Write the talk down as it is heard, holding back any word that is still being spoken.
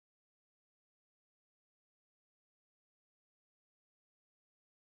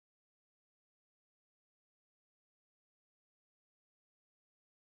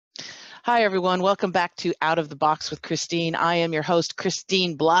Hi, everyone. Welcome back to Out of the Box with Christine. I am your host,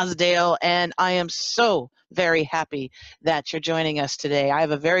 Christine Blasdale, and I am so very happy that you're joining us today. I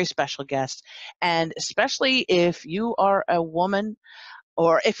have a very special guest, and especially if you are a woman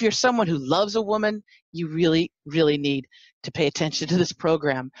or if you're someone who loves a woman, you really, really need to pay attention to this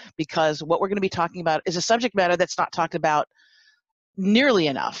program because what we're going to be talking about is a subject matter that's not talked about nearly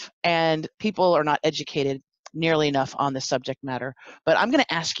enough, and people are not educated nearly enough on this subject matter. But I'm going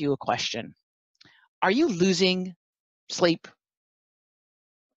to ask you a question. Are you losing sleep?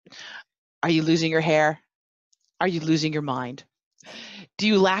 Are you losing your hair? Are you losing your mind? Do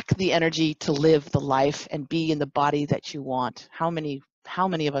you lack the energy to live the life and be in the body that you want? How many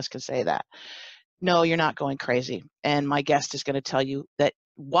of us can say that? No, you're not going crazy. And my guest is going to tell you that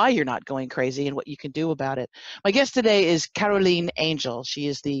why you're not going crazy and what you can do about it. My guest today is Caroline Angel. She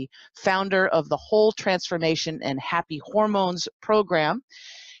is the founder of the Whole Transformation and Happy Hormones program.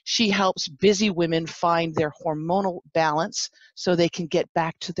 She helps busy women find their hormonal balance so they can get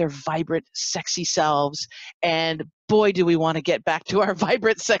back to their vibrant, sexy selves. And boy, do we want to get back to our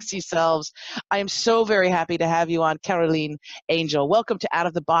vibrant, sexy selves. I am so very happy to have you on, Caroline Angel. Welcome to Out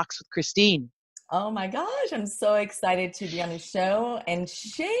of the Box with Christine. Oh my gosh, I'm so excited to be on the show and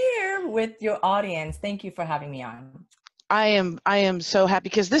share with your audience. Thank you for having me on. I am so happy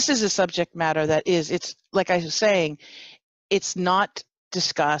because this is a subject matter that it's like I was saying, it's not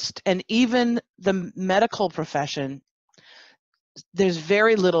discussed, and even the medical profession, there's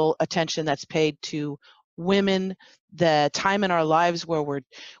very little attention that's paid to women, the time in our lives where we're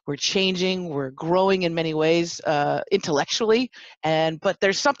changing, we're growing in many ways intellectually, but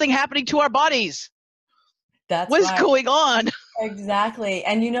there's something happening to our bodies. That's What's right. going on? Exactly.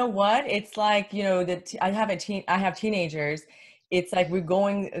 And you know what? It's like, I have teenagers. It's like we're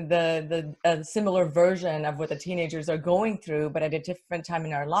going the similar version of what the teenagers are going through, but at a different time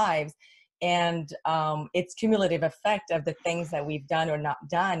in our lives. And it's cumulative effect of the things that we've done or not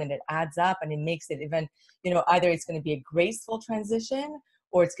done, and it adds up, and it makes it even, either it's going to be a graceful transition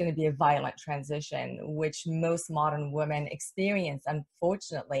or it's going to be a violent transition, which most modern women experience,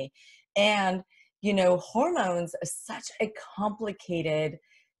 unfortunately. And hormones are such a complicated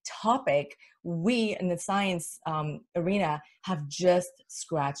topic. We in the science arena have just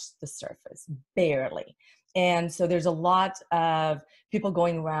scratched the surface, barely. And so there's a lot of people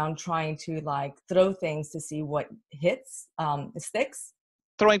going around trying to like throw things to see what hits, sticks.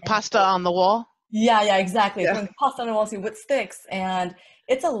 Throwing pasta on the wall? Yeah, exactly. Yeah. Throwing pasta on the wall, see what sticks. And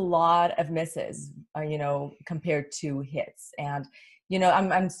it's a lot of misses, compared to hits. And,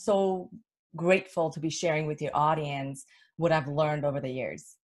 I'm so grateful to be sharing with your audience what I've learned over the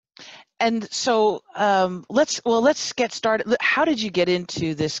years. And so let's get started. How did you get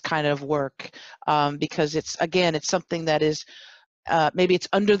into this kind of work? Because it's something that is maybe it's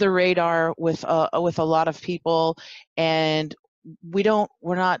under the radar with a lot of people, and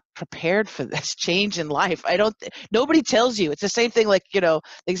we're not prepared for this change in life. Nobody tells you. It's the same thing, like,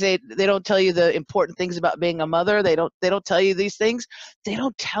 they say they don't tell you the important things about being a mother. They don't tell you these things. They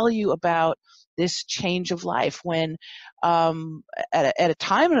don't tell you about this change of life when at a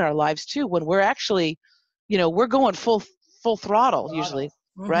time in our lives too, when we're actually, we're going full throttle usually.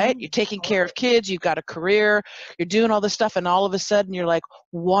 Right? You're taking care of kids, you've got a career, you're doing all this stuff, and all of a sudden you're like,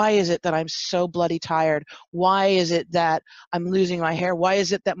 why is it that I'm so bloody tired? Why is it that I'm losing my hair? Why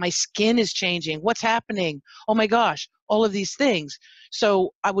is it that my skin is changing? What's happening? Oh my gosh, all of these things.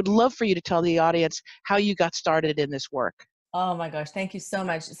 So I would love for you to tell the audience how you got started in this work. Oh my gosh, thank you so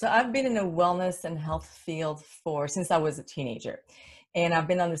much. So I've been in the wellness and health field since I was a teenager. And I've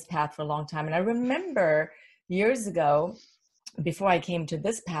been on this path for a long time. And I remember years ago, before I came to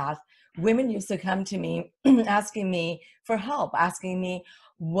this path, women used to come to me asking me for help, asking me,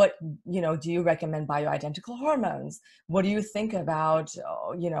 what, do you recommend bioidentical hormones? What do you think about,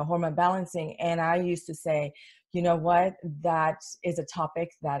 hormone balancing? And I used to say, you know what, that is a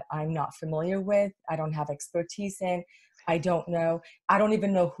topic that I'm not familiar with. I don't have expertise in. I don't know. I don't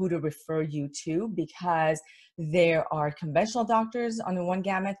even know who to refer you to, because there are conventional doctors on the one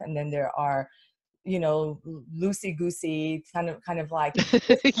gamut, and then there are loosey goosey kind of like,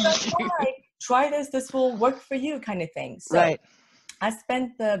 try this will work for you kind of thing. So Right. I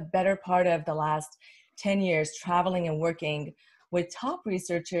spent the better part of the last 10 years traveling and working with top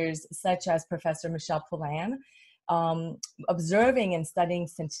researchers such as Professor Michelle Poulan, observing and studying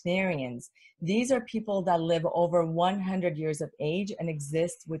centenarians. These are people that live over 100 years of age and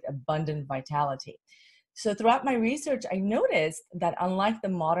exist with abundant vitality. So throughout my research, I noticed that unlike the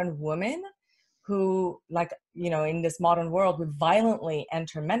modern woman who, in this modern world, would violently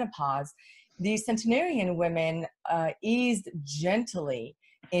enter menopause, these centenarian women eased gently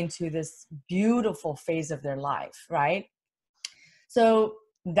into this beautiful phase of their life, right? So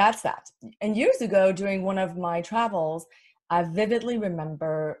that's that. And years ago, during one of my travels, I vividly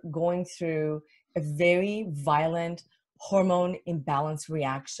remember going through a very violent hormone imbalance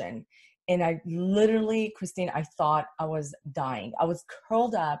reaction. And I literally, Christine, I thought I was dying. I was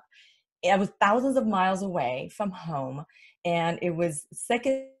curled up. I was thousands of miles away from home. And it was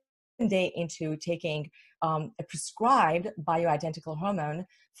second day into taking a prescribed bioidentical hormone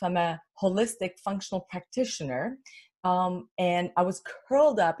from a holistic functional practitioner. And I was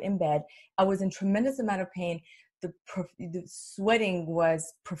curled up in bed. I was in tremendous amount of pain. The sweating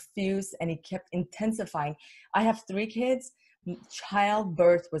was profuse and it kept intensifying. I have 3 kids.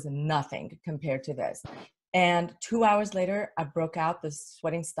 Childbirth was nothing compared to this. And 2 hours later, I broke out. The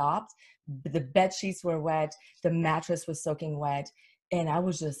sweating stopped. The bed sheets were wet. The mattress was soaking wet. And I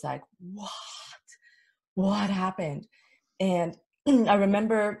was just like, what happened? And I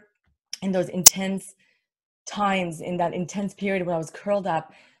remember in those intense times, in that intense period when I was curled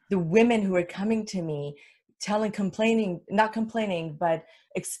up, the women who were coming to me, not complaining, but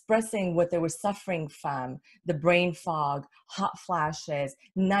expressing what they were suffering from: the brain fog, hot flashes,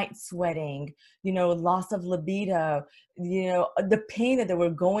 night sweating, loss of libido, the pain that they were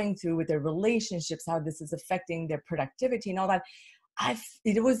going through with their relationships, how this is affecting their productivity and all that.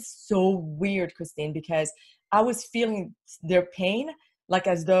 It was so weird, Christine, because I was feeling their pain like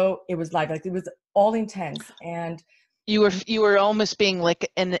as though it was like it was all intense. And You were almost being like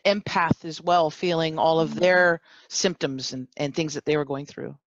an empath as well, feeling all of their symptoms and things that they were going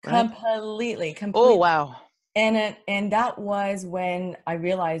through, right? completely. Oh, wow. And that was when I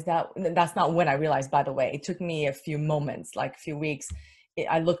realized that's not when I realized, by the way. It took me a few moments, like a few weeks.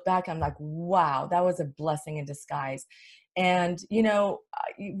 I look back, I'm like, wow, that was a blessing in disguise. And,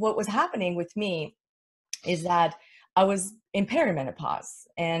 what was happening with me is that I was in perimenopause,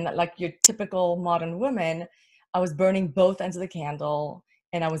 and like your typical modern woman, I was burning both ends of the candle,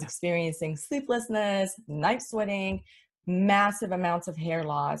 and I was experiencing sleeplessness, night sweating, massive amounts of hair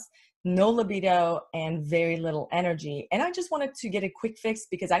loss, no libido, and very little energy. And I just wanted to get a quick fix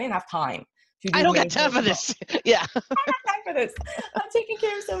because I didn't have time to I do don't got many time things. for this. Yeah. I don't have time for this. I'm taking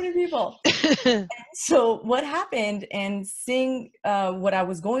care of so many people. So what happened, and seeing what I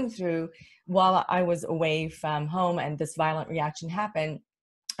was going through while I was away from home and this violent reaction happened,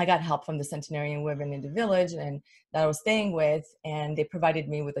 I got help from the centenarian women in the village and that I was staying with, and they provided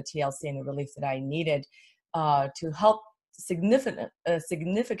me with a TLC and the relief that I needed to help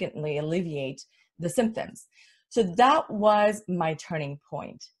significantly alleviate the symptoms. So that was my turning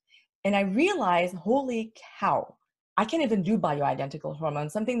point. And I realized, holy cow, I can't even do bioidentical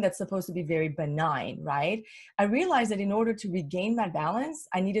hormones, something that's supposed to be very benign, right? I realized that in order to regain my balance,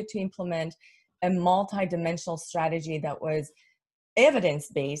 I needed to implement a multi-dimensional strategy that was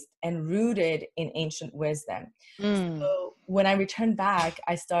evidence-based and rooted in ancient wisdom. So when I returned back,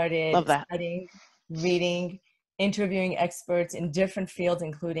 I started Love that. studying, reading, interviewing experts in different fields,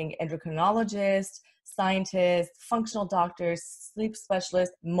 including endocrinologists, scientists, functional doctors, sleep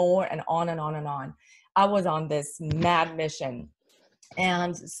specialists, more, and on and on and on. I was on this mad mission.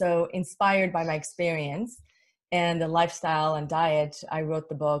 And so, inspired by my experience and the lifestyle and diet, I wrote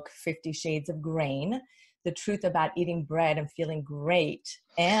the book 50 Shades of Grain: The Truth About Eating Bread and Feeling Great.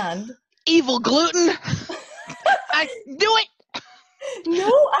 And Evil gluten. I do it.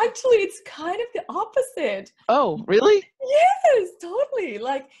 no, actually, it's kind of the opposite. Oh, really? Yes, totally.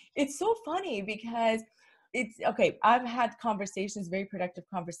 Like, it's so funny because it's okay. I've had conversations, very productive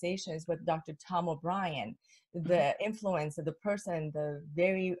conversations with Dr. Tom O'Brien, the influence of the person, the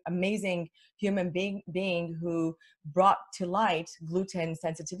very amazing human being who brought to light gluten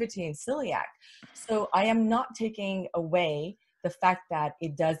sensitivity and celiac. So I am not taking away the fact that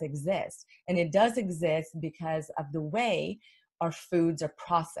it does exist. And it does exist because of the way our foods are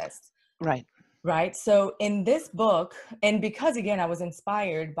processed. Right. Right. So in this book, and because again, I was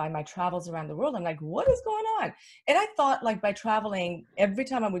inspired by my travels around the world, I'm like, what is going on? And I thought, like, by traveling, every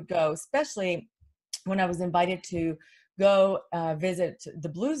time I would go, especially when I was invited to go visit the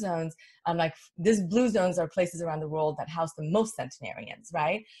blue zones, I'm like, these blue zones are places around the world that house the most centenarians.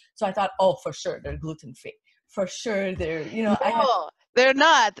 Right. So I thought, oh, for sure, they're gluten free. For sure, they're, I had. No, they're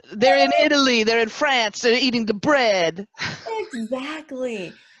not. They're in Italy. They're in France. They're eating the bread.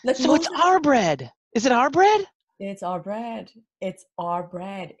 Exactly. Like So it's most of our bread. Is it our bread? It's our bread. It's our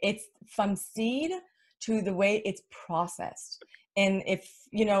bread. It's from seed to the way it's processed. And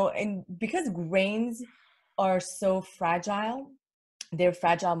and because grains are so fragile, they're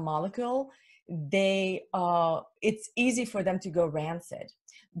fragile molecule, it's easy for them to go rancid.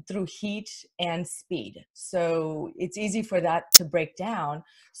 through heat and speed. So it's easy for that to break down.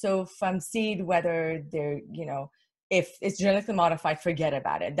 So from seed, whether they're, if it's genetically modified, forget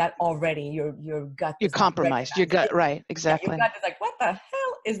about it. That already your gut You're does not compromised. Your recognize gut, it. right? Yeah, your Exactly. gut is like, what the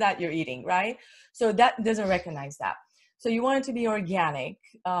hell is that you're eating, right? So that doesn't recognize that. So you want it to be organic,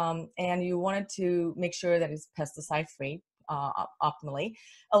 and you want it to make sure that it's pesticide free, optimally.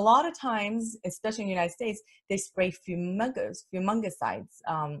 A lot of times, especially in the United States, they spray fungicides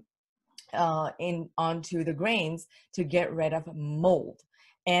in onto the grains to get rid of mold.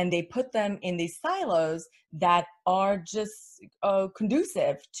 And they put them in these silos that are just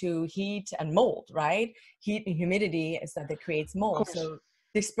conducive to heat and mold, right? Heat and humidity is that creates Of mold. course. So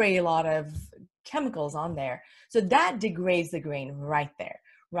they spray a lot of chemicals on there. So that degrades the grain right there,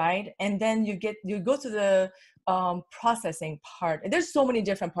 right? And then you go to the processing part. There's so many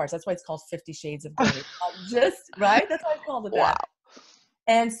different parts. That's why it's called 50 Shades of Green. It's not just, right? That's why I called it Wow. that.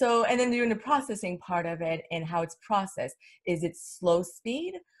 And so, and then during the processing part of it and how it's processed, is it slow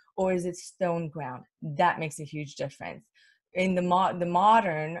speed or is it stone ground? That makes a huge difference. In the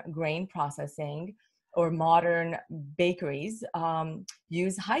modern grain processing or modern bakeries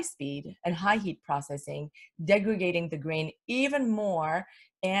use high speed and high heat processing, degrading the grain even more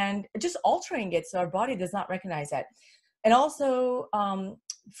and just altering it so our body does not recognize that. And also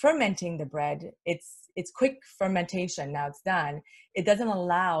fermenting the bread, it's quick fermentation. Now it's done. It doesn't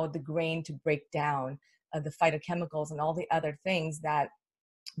allow the grain to break down the phytochemicals and all the other things that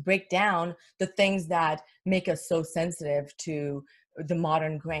break down the things that make us so sensitive to the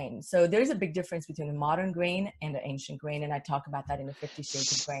modern grain. So there's a big difference between the modern grain and the ancient grain, and I talk about that in the 50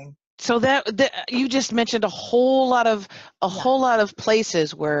 Shades of Grain. So that you just mentioned a whole lot of Yeah.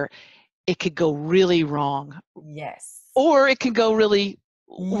 places where it could go really wrong, Yes. or it can go really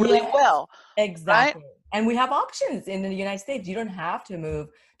Yes. well, right? Exactly. And we have options in the United States. You don't have to move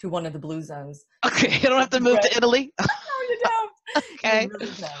to one of the blue zones. Okay, you don't have to The move bread. to Italy. No, you don't. You Okay.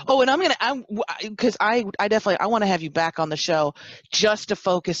 really don't. Oh, and because I definitely I want to have you back on the show just to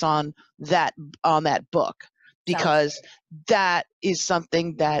focus on that book, Sounds because that is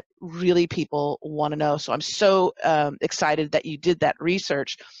something that really people want to know. So I'm so excited that you did that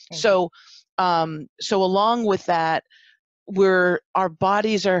research. thank you. So along with that, our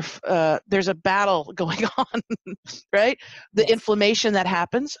bodies are there's a battle going on, right? The Yes. inflammation that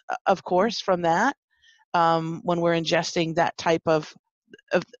happens, of course, from that, when we're ingesting that type of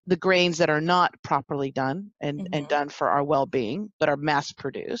the grains that are not properly done and Mm-hmm. done for our well-being, but are mass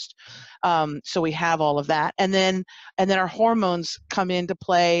produced. So we have all of that, and then our hormones come into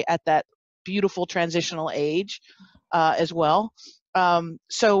play at that beautiful transitional age as well.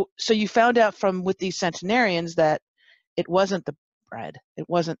 So you found out with these centenarians that it wasn't the bread. It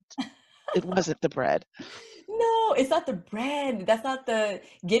wasn't the bread. No, it's not the bread. That's not the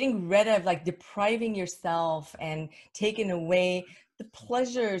getting rid of, like depriving yourself and taking away the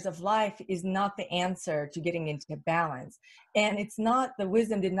pleasures of life is not the answer to getting into balance. And it's not, the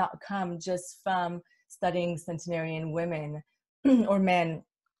wisdom did not come just from studying centenarian women or men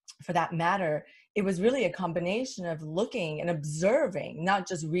for that matter. It was really a combination of looking and observing, not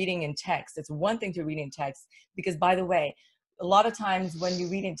just reading in text. It's one thing to read in text, because by the way, a lot of times when you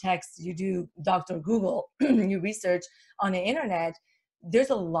read in text, you do Dr. Google, you research on the internet,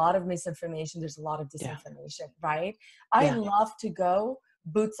 there's a lot of misinformation, there's a lot of Yeah. disinformation, right? I Yeah. love to go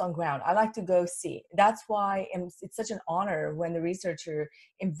boots on ground. I like to go see. That's why it's such an honor when the researcher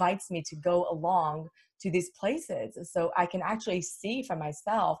invites me to go along to these places so I can actually see for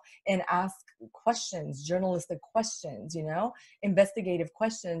myself and ask questions, journalistic questions, investigative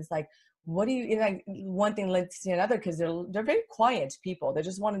questions, like, what do you, like, one thing leads to another, because they're very quiet people. They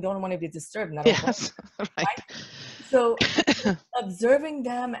just don't want to be disturbed, and I don't blame Yes. them, Right. right? So observing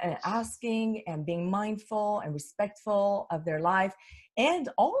them and asking and being mindful and respectful of their life, and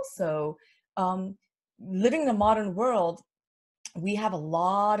also um, living in a modern world, we have a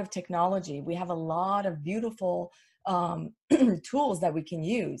lot of technology. We have a lot of beautiful tools that we can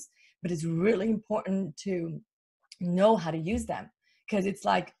use, but it's really important to know how to use them, because it's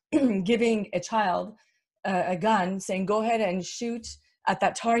like giving a child a gun, saying, go ahead and shoot at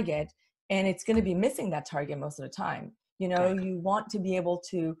that target, and it's going to be missing that target most of the time. Exactly. You want to be able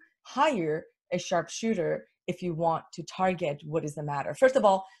to hire a sharpshooter if you want to target what is the matter. First of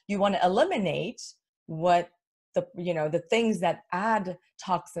all, you want to eliminate what the things that add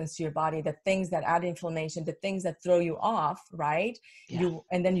toxins to your body, the things that add inflammation, the things that throw you off, right? Yeah.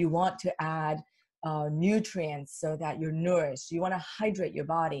 And then you want to add nutrients so that you're nourished. You want to hydrate your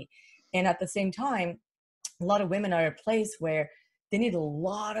body. And at the same time, a lot of women are at a place where they need a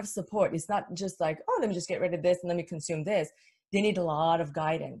lot of support. It's not just like, oh, let me just get rid of this and let me consume this. they need a lot of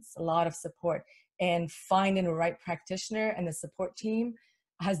guidance, a lot of support, and finding the right practitioner and the support team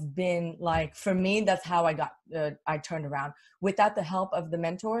has been like, for me, that's how I turned around. Without the help of the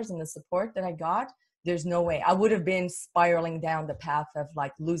mentors and the support that I got, there's no way I would have been spiraling down the path of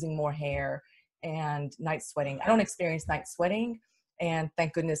like losing more hair and night sweating. I don't experience night sweating, and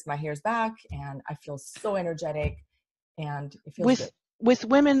thank goodness my hair's back and I feel so energetic and it feels good. With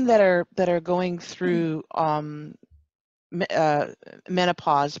women that are going through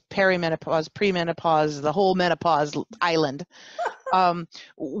menopause, perimenopause, premenopause, the whole menopause island,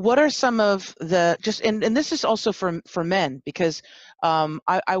 what are some of the and this is also for men, because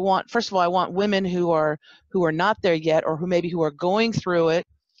I want, first of all, I want women who are not there yet, or who are going through it,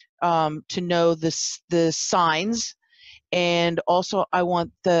 to know the signs. And also I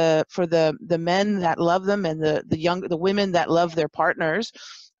want for the men that love them, and the women that love their partners,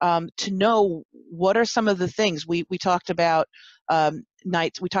 to know what are some of the things we talked about.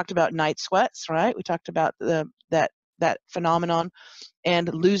 We talked about night sweats, right? We talked about that phenomenon,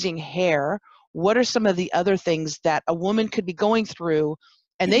 and losing hair. What are some of the other things that a woman could be going through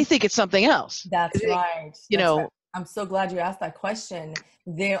and they think it's something else? That's right. You That's right. know, I'm so glad you asked that question.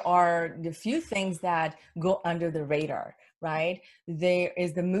 There are the few things that go under the radar, right? There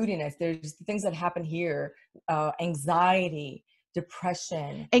is the moodiness. There's the things that happen here, anxiety,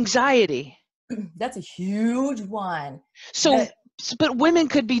 depression. anxiety. That's a huge one. So, That but women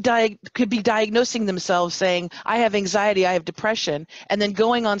could be diagnosing themselves, saying, "I have anxiety, I have depression," and then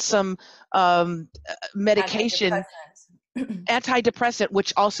going on some medication, antidepressant. antidepressant,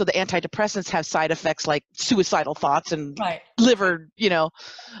 which also the antidepressants have side effects like suicidal thoughts and Right. liver.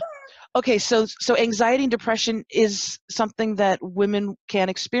 Okay, so anxiety and depression is something that women can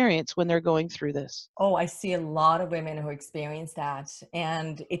experience when they're going through this. Oh, I see a lot of women who experience that,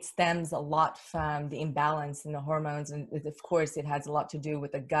 and it stems a lot from the imbalance in the hormones, and of course, it has a lot to do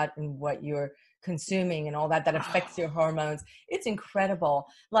with the gut and what you're consuming and all that that affects your hormones. It's incredible.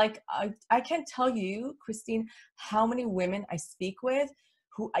 Like I can't tell you, Christine, how many women I speak with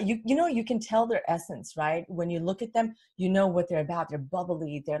who you can tell their essence, right? When you look at them, you know what they're about. They're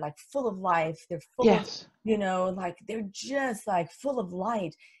bubbly. They're like full of life. They're full of, Yes. like they're just like full of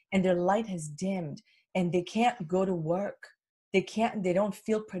light, and their light has dimmed and they can't go to work. They don't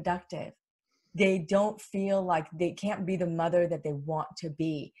feel productive. They don't feel like they can't be the mother that they want to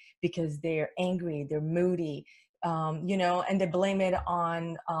be because they're angry, they're moody, and they blame it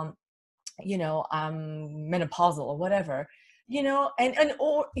on, menopausal or whatever,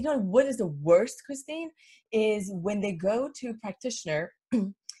 or, what is the worst, Christine, is when they go to a practitioner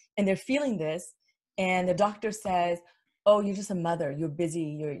and they're feeling this and the doctor says, oh, you're just a mother, you're busy,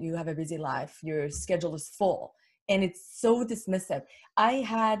 you have a busy life, your schedule is full. And it's so dismissive. I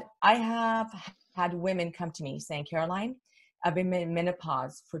have had women come to me saying, Caroline, I've been in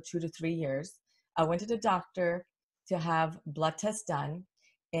menopause for 2 to 3 years. I went to the doctor to have blood tests done,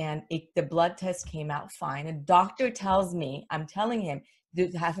 and the blood test came out fine. A doctor tells me, I'm telling him,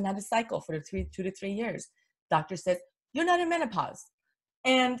 you haven't had a cycle for 2 to 3 years. Doctor says, you're not in menopause.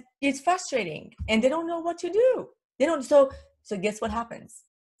 And it's frustrating, and they don't know what to do. They don't. So guess what happens?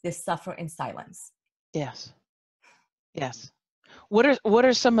 They suffer in silence. Yes. Yes. What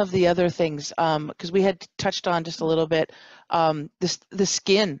are some of the other things? Because we had touched on just a little bit, the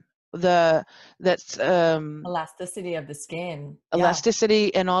skin, that's Elasticity of the skin. Yeah.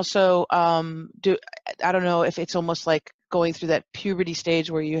 elasticity, and also I don't know if it's almost like going through that puberty stage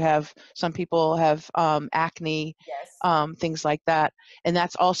where you have, some people have acne, Yes. things like that, and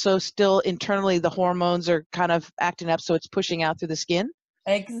that's also still internally the hormones are kind of acting up, so it's pushing out through the skin.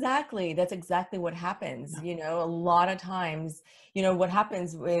 Exactly. That's exactly what happens. A lot of times, what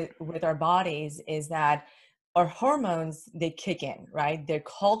happens with our bodies is that our hormones, they kick in, right? They're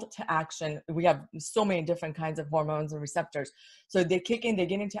called to action. We have so many different kinds of hormones and receptors. So they kick in, they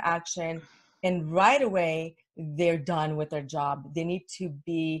get into action, and right away they're done with their job. They need to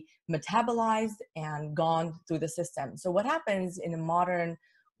be metabolized and gone through the system. So what happens in the modern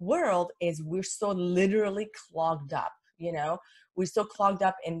world is we're so literally clogged up, we're so clogged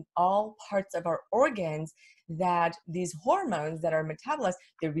up in all parts of our organs that these hormones that are metabolized,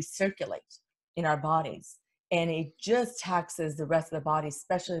 they recirculate in our bodies. And it just taxes the rest of the body,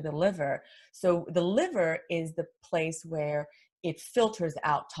 especially the liver. So the liver is the place where it filters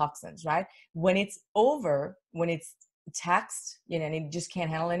out toxins, right? When it's taxed, and it just can't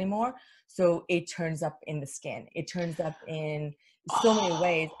handle anymore. So it turns up in the skin. It turns up in so many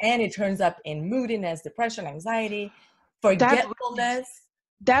ways. Oh, And it turns up in moodiness, depression, anxiety, that forgetfulness.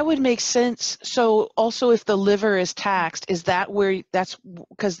 That would make sense. So also if the liver is taxed, is that where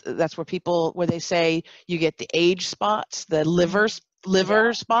because that's where people where they say you get the age spots, the Mhm. Yeah.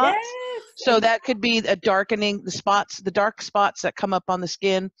 liver spots. Yes. So that could be a darkening the spots, the dark spots that come up on the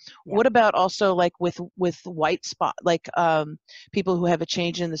skin. Yeah. What about also like with white spot, like people who have a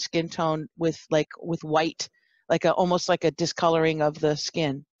change in the skin tone with white, like almost like a discoloring of the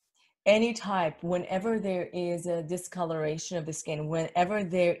skin? Any type, whenever there is a discoloration of the skin, whenever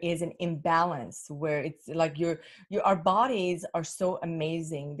there is an imbalance where it's like our bodies are so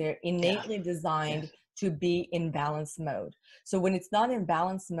amazing. They're Yeah. innately designed Yes. to be in balance mode. So when it's not in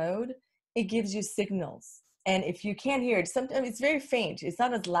balance mode, it gives you signals. And if you can't hear it, sometimes it's very faint. It's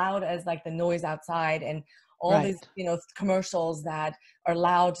not as loud as like the noise outside and all Right. these, commercials that are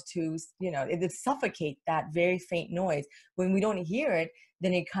loud to, it suffocate that very faint noise. When we don't hear it,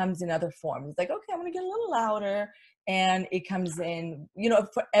 then it comes in other forms. It's like, okay, I'm going to get a little louder. And it comes in,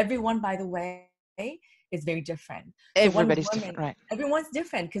 for everyone, by the way, it's very different. So one Everybody's different, woman, right? everyone's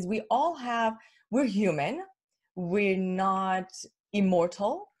different because we're human. We're not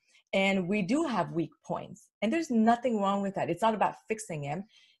immortal. And we do have weak points. And there's nothing wrong with that. It's not about fixing them.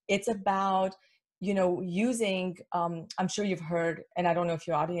 It's about, using, I'm sure you've heard, and I don't know if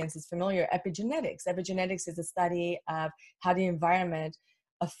your audience is familiar, epigenetics. Epigenetics is a study of how the environment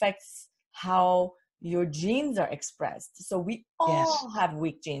affects how your genes are expressed. So we Yes. all have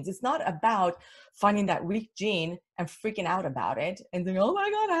weak genes. It's not about finding that weak gene and freaking out about it and then, oh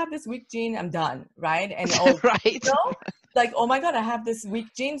my God, I have this weak gene, I'm done, right? And Right. like, oh my God, I have this weak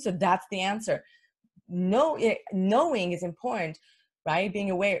gene, so that's the answer. Knowing is important, right?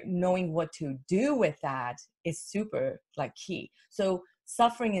 Being aware, knowing what to do with that is super like key. So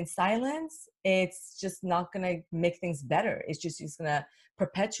suffering in silence, it's just not going to make things better. It's going to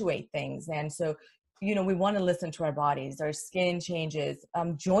perpetuate things. And so, we want to listen to our bodies. Our skin changes.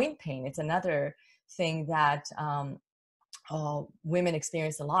 Joint pain, it's another thing that women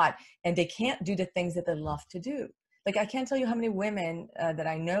experience a lot, and they can't do the things that they love to do. Like, I can't tell you how many women that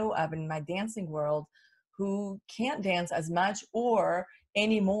I know of in my dancing world who can't dance as much or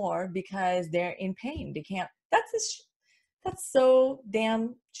anymore because they're in pain. They can't. That's so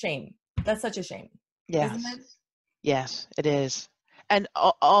damn shame. That's such a shame, isn't Yes. it? Yes, it is. And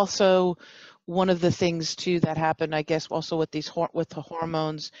also one of the things too that happened, I guess, also with with the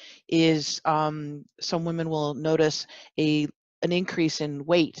hormones is some women will notice an increase in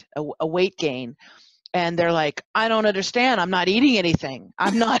weight, a weight gain. And they're like, I don't understand. I'm not eating anything.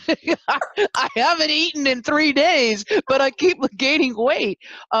 I'm not, I haven't eaten in 3 days, but I keep gaining weight.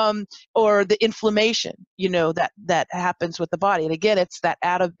 Or the inflammation, that happens with the body. And again, it's that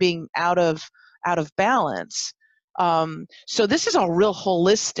being out of balance. So this is a real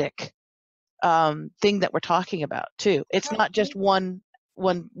holistic thing that we're talking about too. It's not just Absolutely.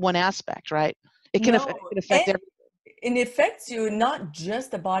 one aspect, right? No, It can affect and everything. it affects you, not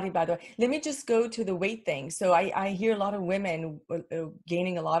just the body, by the way. Let me just go to the weight thing. So I hear a lot of women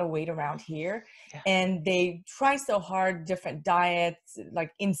gaining a lot of weight around here, Yeah. and they try so hard, different diets,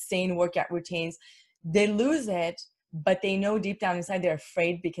 like insane workout routines. They lose it, but they know deep down inside they're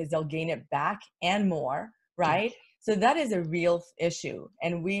afraid because they'll gain it back and more, Yeah. right? So that is a real issue.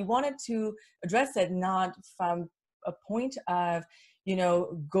 And we wanted to address it not from a point of,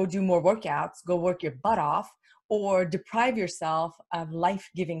 go do more workouts, go work your butt off, or deprive yourself of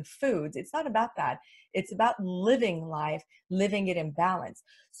life-giving foods. It's not about that. It's about living life, living it in balance.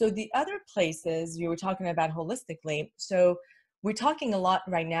 So the other places you were talking about holistically, so we're talking a lot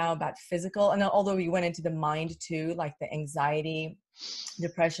right now about physical, and although we went into the mind too, like the anxiety,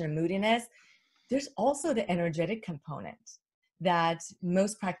 depression, and moodiness, there's also the energetic component that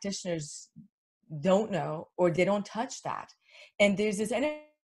most practitioners don't know, or they don't touch that. And there's this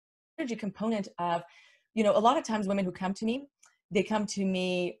energy component of, a lot of times women who come to me, they come to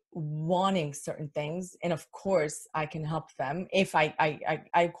me wanting certain things, and of course I can help them if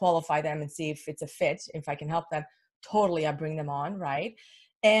I qualify them and see if it's a fit. If I can help them, totally, I bring them on, right?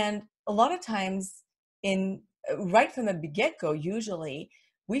 And a lot of times, in right from the get-go, usually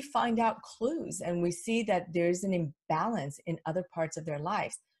we find out clues and we see that there's an imbalance in other parts of their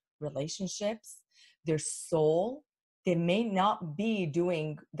lives, relationships, their soul. They may not be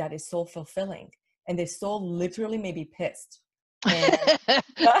doing that is soul fulfilling, and their soul literally may be pissed, and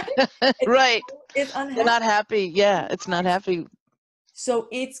right, and the Right. soul is They're unhappy. not happy. Yeah, it's not happy. So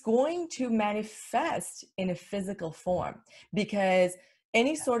it's going to manifest in a physical form, because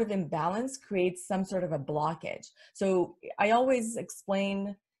any sort of imbalance creates some sort of a blockage. So I always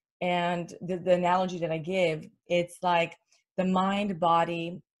explain, and the analogy that I give, it's like the mind,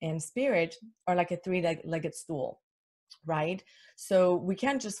 body, and spirit are like a three-legged stool. right? So we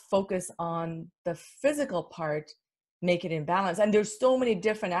can't just focus on the physical part, make it in balance. And there's so many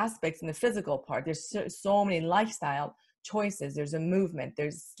different aspects in the physical part. There's so many lifestyle choices. There's a movement,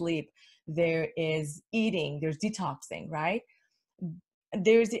 there's sleep, there is eating, there's detoxing, right?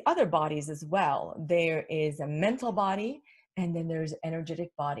 There's the other bodies as well. There is a mental body, and then there's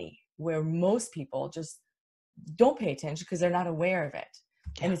energetic body, where most people just don't pay attention because they're not aware of it.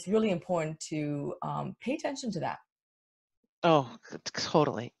 And Yeah. it's really important to pay attention to that. Oh,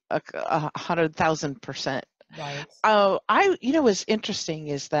 totally. 100,000%. Right. Oh, what's interesting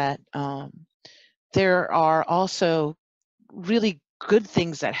is that there are also really good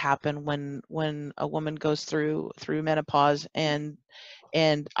things that happen when a woman goes through menopause, and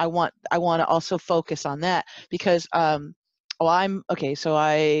I want to also focus on that because well, I'm okay. So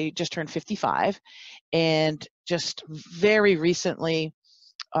I just turned 55, and just very recently,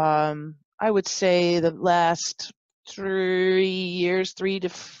 I would say the last 3 years, 3 to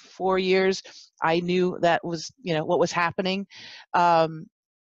 4 years, I knew that was, what was happening. Um,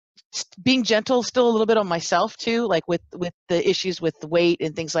 Being gentle still a little bit on myself too, like with the issues with the weight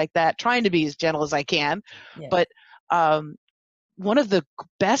and things like that, trying to be as gentle as I can. Yes. But one of the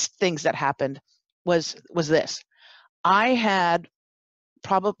best things that happened was this. I had,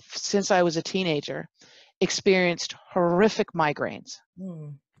 probably since I was a teenager, experienced horrific migraines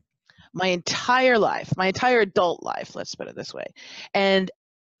Mm. my entire life, my entire adult life, let's put it this way. And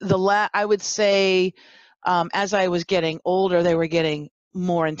I would say, as I was getting older, they were getting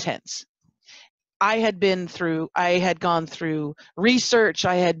more intense. I had gone through research.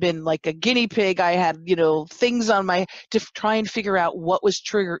 I had been like a guinea pig. I had, things on to try and figure out what was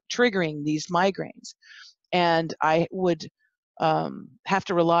triggering these migraines. And I would have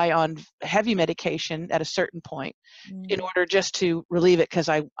to rely on heavy medication at a certain point in Mm. order just to relieve it, because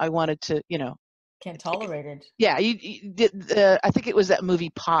I wanted to, Can't tolerate it. yeah, you did. I think it was that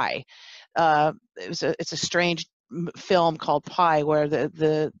movie Pi. It's a strange film called Pi, where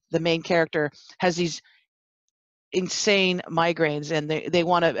the main character has these insane migraines, and they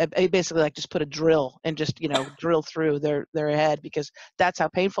want to basically like just put a drill and just drill through their head, because that's how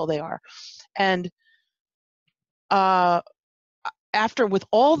painful they are. And uh, after, with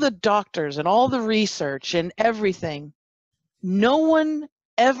all the doctors and all the research and everything, no one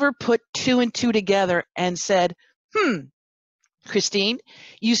ever put two and two together and said, Christine,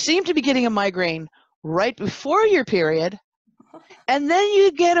 you seem to be getting a migraine right before your period, and then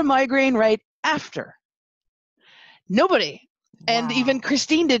you get a migraine right after. Nobody. And even Wow.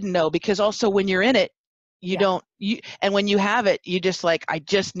 Christine didn't know, because also when you're in it, Yeah. and when you have it, you just like, I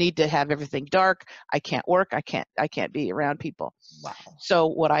just need to have everything dark. I can't work. I can't be around people. Wow. So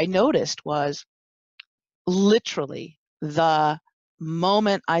what I noticed was, literally, the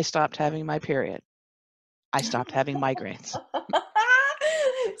moment I stopped having my period, I stopped having migraines.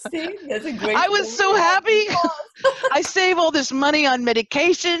 See, that's a great I was story. so Yeah, happy. menopause. I save all this money on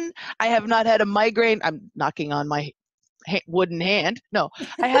medication. I have not had a migraine. I'm knocking on my wooden hand. No,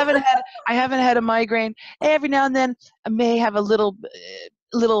 I haven't had a migraine. Every now and then I may have a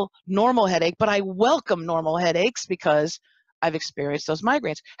little normal headache, but I welcome normal headaches because I've experienced those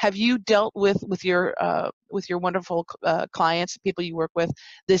migraines. Have you dealt with your wonderful clients, people you work with,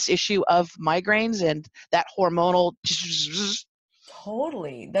 this issue of migraines and that hormonal?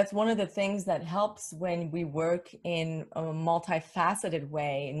 Totally. That's one of the things that helps when we work in a multifaceted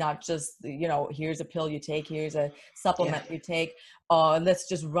way, not just, here's a pill you take, here's a Yeah. supplement you take. Let's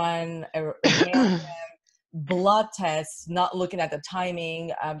just run a random blood test, not looking at the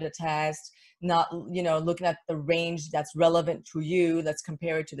timing of the test, not, looking at the range that's relevant to you. Let's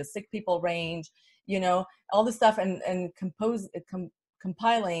compare it to the sick people range, all this stuff, and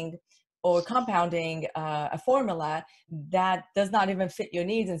compiling or compounding a formula that does not even fit your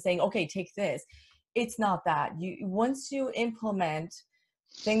needs and saying, okay, take this. It's not that. Once you implement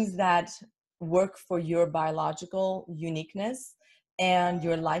things that work for your biological uniqueness and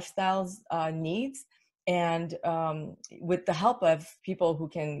your lifestyle's needs, and with the help of people who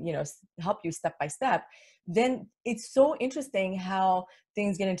can help you step by step, then it's so interesting how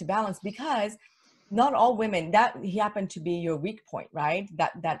things get into balance, because not all women, that happened to be your weak point, right?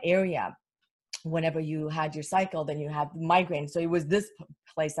 That area, whenever you had your cycle, then you had migraine. So it was this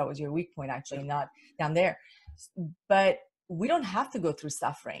place that was your weak point, actually, not down there. But we don't have to go through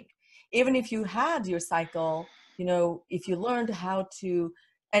suffering. Even if you had your cycle, if you learned how to,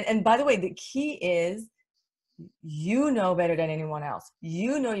 and by the way, the key is, you know better than anyone else.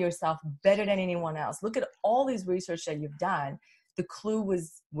 You know yourself better than anyone else. Look at all these research that you've done. The clue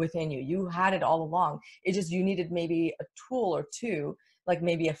was within you. You had it all along. It just, you needed maybe a tool or two, like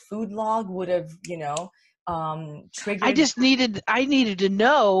maybe a food log would have, I triggered. just I needed to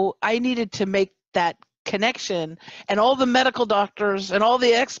know, I needed to make that connection, and all the medical doctors and all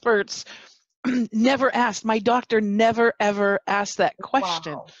the experts never asked. My doctor never ever asked that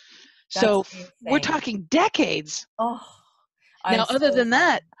question. Wow, that's So we're insane. talking decades. Oh, I'm Now, so other than sorry.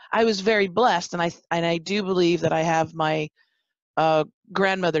 that, I was very blessed, and I do believe that I have my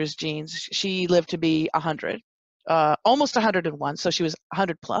grandmother's genes. She lived to be 100, almost 101, so she was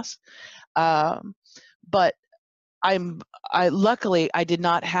 100 plus. Um, but I luckily I did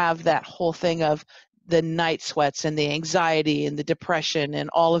not have that whole thing of the night sweats and the anxiety and the depression and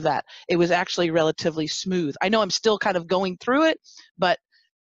all of that. It was actually relatively smooth. I know I'm still kind of going through it, but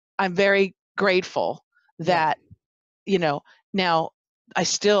I'm very grateful Yeah, that, you know, now I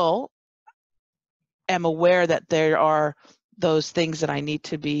still am aware that there are those things that I need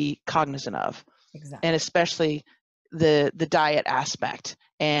to be cognizant of, and exactly. especially the diet aspect,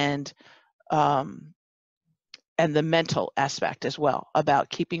 um, and the mental aspect as well, about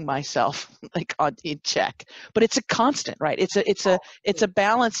keeping myself like in check. But it's a constant, right? It's a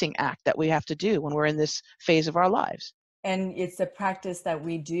balancing act that we have to do when we're in this phase of our lives. And it's a practice that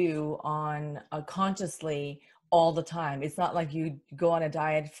we do on consciously all the time. It's not like you go on a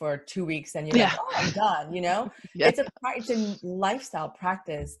diet for 2 weeks and you're like, Yeah. oh, I'm done, you know. Yeah. It's a lifestyle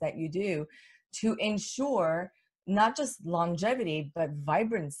practice that you do to ensure not just longevity but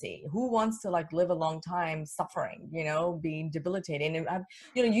vibrancy. Who wants to like live a long time suffering, you know, being debilitating? And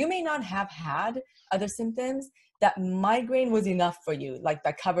you know, you may not have had other symptoms. That migraine was enough for you, like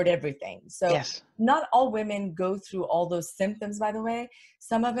that covered everything. So Yes. not all women go through all those symptoms, by the way.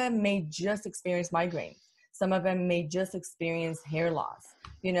 Some of them may just experience migraines. Some of them may just experience hair loss,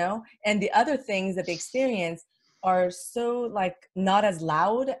 you know? And the other things that they experience are so like not as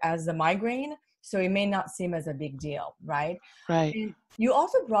loud as the migraine. So it may not seem as a big deal, right? Right. And you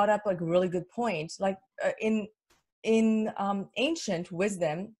also brought up like a really good point. Like in ancient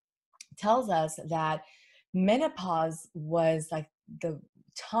wisdom tells us that menopause was like the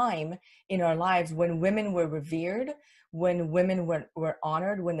time in our lives when women were revered, when women were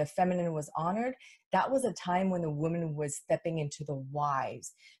honored, when the feminine was honored. That was a time when the woman was stepping into the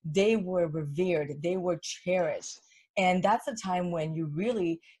wise. They were revered, they were cherished. And that's a time when you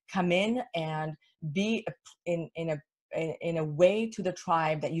really come in and be in a way to the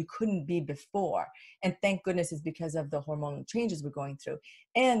tribe that you couldn't be before. And thank goodness is because of the hormonal changes we're going through.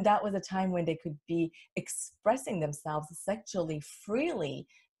 And that was a time when they could be expressing themselves sexually freely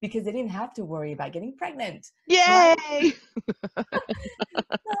because they didn't have to worry about getting pregnant, right? Yay! So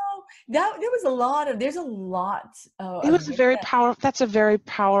that there was a lot of there's a lot It of was a very powerful. That's a very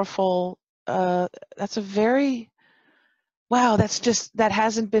powerful. That's a very wow. That's just that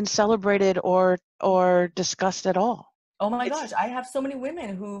hasn't been celebrated or discussed at all. oh my It's gosh, I have so many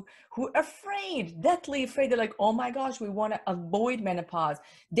women who are afraid, deathly afraid. They're like, oh my gosh, we want to avoid menopause.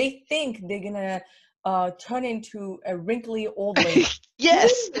 They think they're gonna turn into a wrinkly old lady.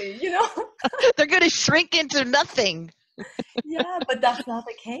 yes, Literally, you know? they're going to shrink into nothing. Yeah, but that's not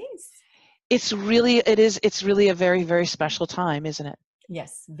the case. It's really a very, very special time, isn't it?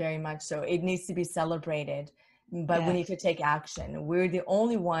 Yes, very much so. It needs to be celebrated, but we need Yes. to take action. We're the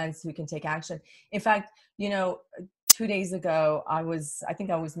only ones who can take action. In fact, you know, 2 days ago, I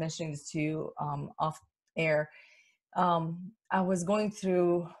think I was mentioning this to you off air. I was going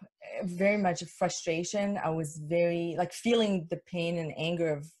through very much frustration. I was very like feeling the pain and anger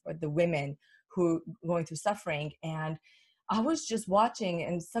of the women who were going through suffering. And I was just watching,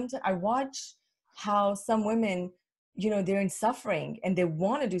 and sometimes I watch how some women, you know, they're in suffering and they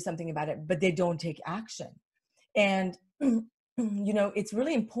want to do something about it, but they don't take action. And, you know, it's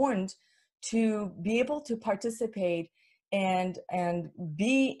really important to be able to participate and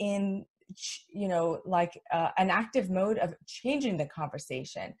be in, you know, like an active mode of changing the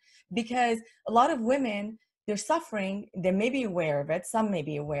conversation. Because a lot of women, they're suffering, they may be aware of it, some may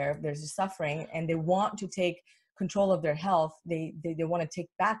be aware of there's a suffering, and they want to take control of their health. They want to take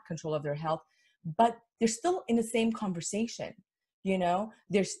back control of their health, but they're still in the same conversation. You know,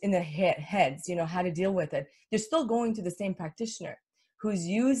 they're in their heads, you know, how to deal with it. They're still going to the same practitioner who's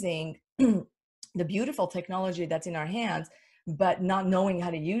using the beautiful technology that's in our hands, but not knowing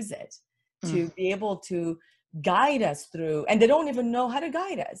how to use it Mm. to be able to guide us through. And they don't even know how to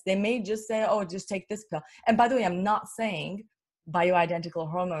guide us. They may just say, oh, just take this pill. And by the way, I'm not saying bioidentical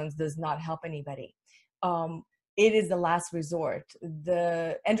hormones does not help anybody. It is the last resort.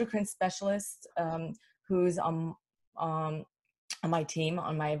 The endocrine specialist who's on my team,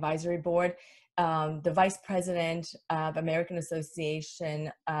 on my advisory board, the vice president of American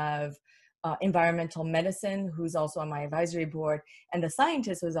Association of Environmental Medicine, who's also on my advisory board, and the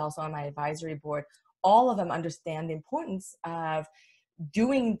scientist who's also on my advisory board, all of them understand the importance of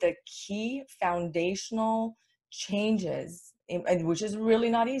doing the key foundational changes, which is really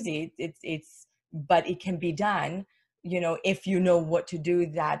not easy. But it can be done, if you know what to do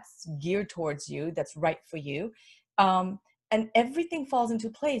that's geared towards you, that's right for you. And everything falls into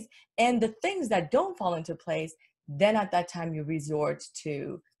place. And the things that don't fall into place, then at that time you resort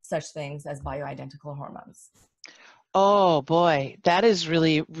to such things as bioidentical hormones. Oh boy, that is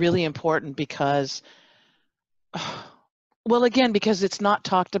really, really important because, well, again, because it's not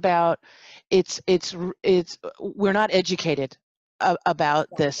talked about, we're not educated about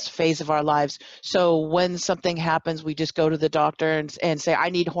this phase of our lives. So when something happens, we just go to the doctor and say, I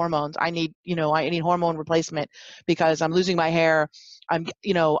need hormones. I need hormone replacement because I'm losing my hair.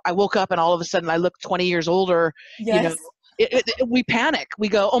 I woke up and all of a sudden I look 20 years older. Yes. We panic. We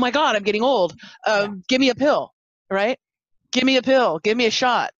go, oh my God, I'm getting old. Yeah. Give me a pill, right? Give me a pill, give me a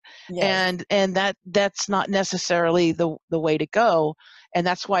shot. Yes. And that's not necessarily the way to go. And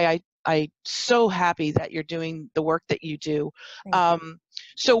that's why I'm so happy that you're doing the work that you do. Thank you.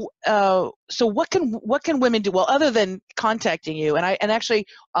 So what can women do? Well, other than contacting you, and actually,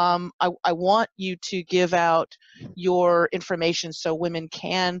 I want you to give out your information so women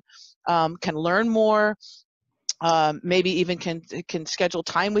can learn more, maybe even can schedule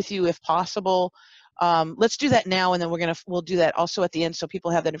time with you if possible. Let's do that now, and then we'll do that also at the end so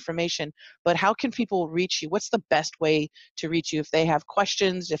people have that information. But how can people reach you? What's the best way to reach you if they have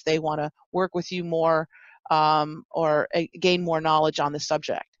questions, if they want to work with you more, or gain more knowledge on the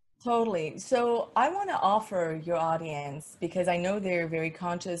subject? Totally. So I want to offer your audience, because I know they're very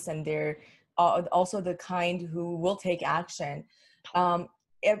conscious and they're also the kind who will take action.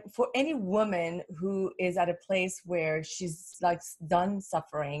 For any woman who is at a place where she's like done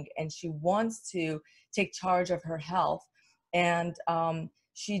suffering and she wants to take charge of her health, and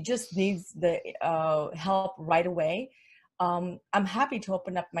she just needs the help right away, I'm happy to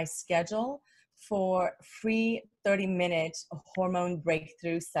open up my schedule for free 30-minute hormone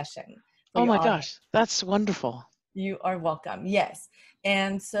breakthrough session for Oh your my audience. gosh, that's wonderful. You are welcome. Yes.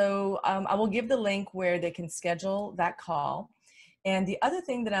 And so I will give the link where they can schedule that call. And the other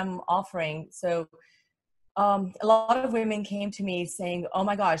thing that I'm offering, so a lot of women came to me saying, oh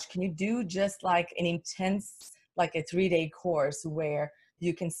my gosh, can you do just like an intense, like a 3-day course where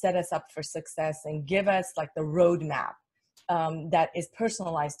you can set us up for success and give us like the roadmap that is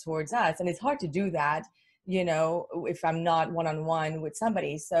personalized towards us. And it's hard to do that, if I'm not one-on-one with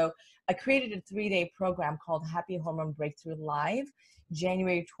somebody. So I created a 3-day program called Happy Hormone Breakthrough Live,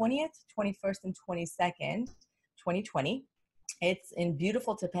 January 20th, 21st, and 22nd, 2020. It's in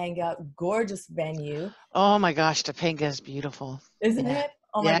beautiful Topanga, gorgeous venue. Oh my gosh, Topanga is beautiful. Isn't Yeah. it?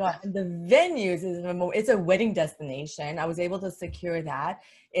 Oh my Yeah. God. And the venues it's a wedding destination. I was able to secure that.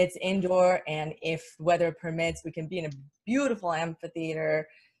 It's indoor, and if weather permits, we can be in a beautiful amphitheater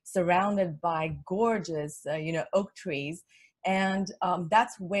surrounded by gorgeous, oak trees. And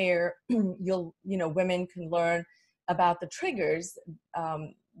that's where women can learn about the triggers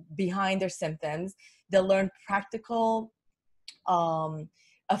behind their symptoms. They'll learn practical,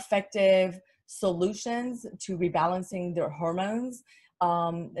 effective solutions to rebalancing their hormones.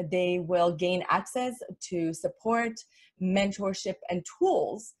 They will gain access to support, mentorship, and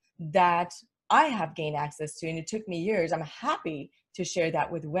tools that I have gained access to. And it took me years. I'm happy to share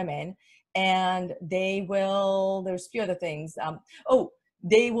that with women. And there's a few other things.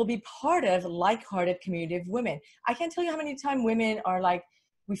 They will be part of like-hearted community of women. I can't tell you how many times women are like,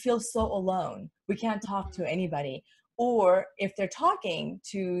 we feel so alone. We can't talk to anybody. Or if they're talking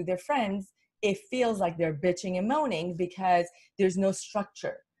to their friends, it feels like they're bitching and moaning because there's no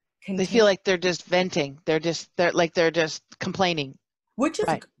structure They contained, feel like they're just venting. They're just complaining. which is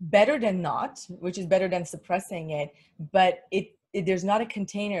Right. better than not, which is better than suppressing it. But there's not a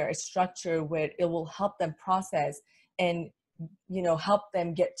container, a structure where it will help them process and help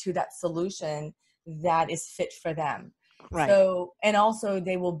them get to that solution that is fit for them. Right. So, and also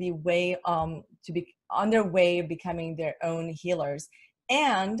they will be to be on their way of becoming their own healers.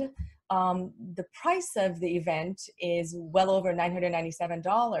 And the price of the event is well over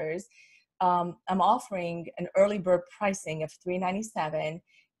 $997. I'm offering an early bird pricing of $397,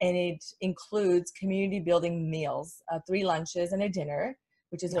 and it includes community building meals, 3 lunches and a dinner,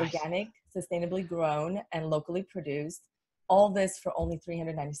 which is Nice. organic, sustainably grown, and locally produced. All this for only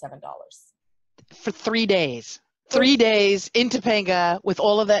 $397. For 3 days. 3 days in Topanga with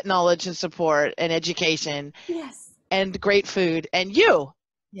all of that knowledge and support and education. Yes. And great food. And you.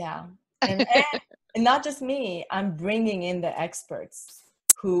 Yeah. And not just me, I'm bringing in the experts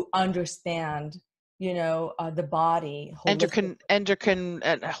who understand the body holistic. Endocrine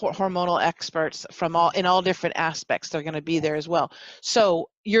and hormonal experts from all different aspects. They're going to be there as well. So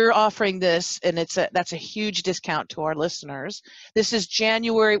you're offering this, and that's a huge discount to our listeners. This is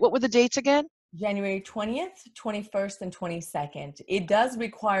January. What were the dates again? January 20th, 21st, and 22nd. It does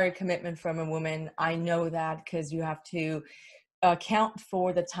require a commitment from a woman. I know that, because you have to account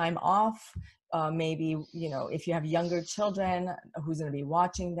for the time off. Maybe, if you have younger children, who's going to be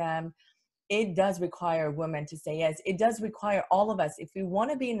watching them. It does require women to say yes. It does require all of us. If we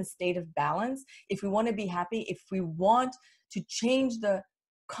want to be in a state of balance, if we want to be happy, if we want to change the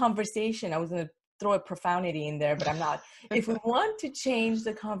conversation, I was going to throw a profanity in there, but I'm not. If we want to change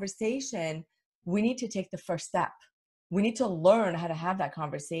the conversation, we need to take the first step. We need to learn how to have that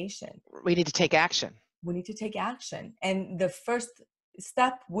conversation. We need to take action. We need to take action. And the first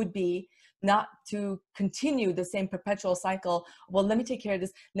step would be not to continue the same perpetual cycle. Well, let me take care of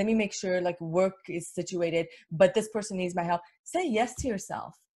this. Let me make sure like work is situated, but this person needs my help. Say yes to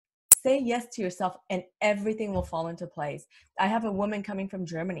yourself. Say yes to yourself, and everything will fall into place. I have a woman coming from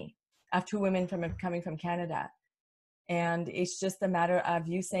Germany. I have two women coming from Canada. And it's just a matter of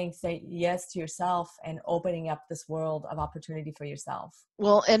you say yes to yourself and opening up this world of opportunity for yourself.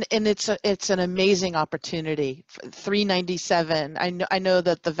 Well, and it's an amazing opportunity. $397. I know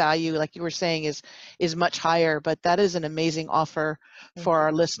that the value, like you were saying, is much higher, but that is an amazing offer for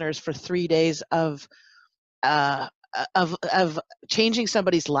our listeners for 3 days of changing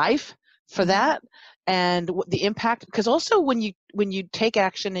somebody's life for that, and the impact. Because also when you take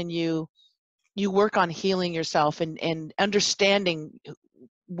action and you work on healing yourself and understanding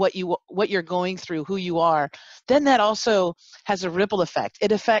what you're going through, who you are, then that also has a ripple effect.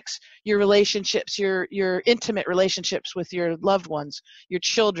 It affects your relationships, your intimate relationships with your loved ones, your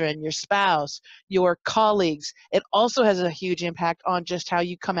children, your spouse, your colleagues. It also has a huge impact on just how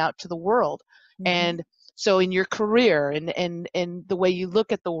you come out to the world. And so in your career and the way you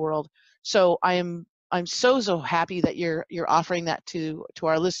look at the world. So I'm so happy that you're offering that to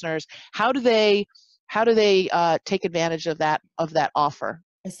our listeners. How do they take advantage of that offer?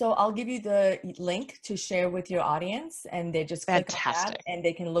 So I'll give you the link to share with your audience, and they just click on that, and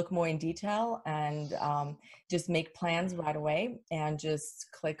they can look more in detail and just make plans right away, and just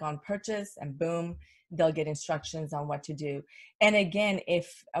click on purchase, and boom, they'll get instructions on what to do. And again,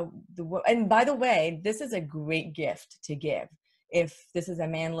 and by the way, this is a great gift to give. If this is a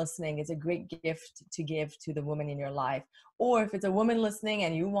man listening, it's a great gift to give to the woman in your life. Or if it's a woman listening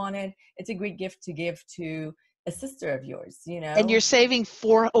and you want it, it's a great gift to give to a sister of yours, And you're saving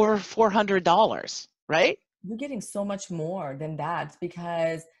over $400, right? You're getting so much more than that,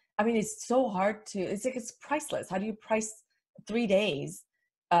 because I mean, it's so hard it's priceless. How do you price 3 days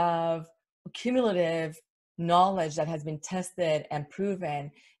of cumulative knowledge that has been tested and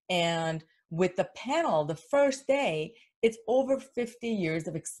proven? And with the panel, the first day, it's over 50 years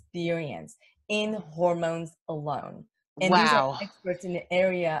of experience in hormones alone. And these are Wow. experts in the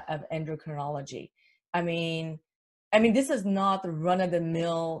area of endocrinology. I mean, this is not the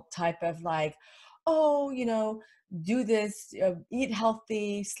run-of-the-mill type of like, oh, do this, eat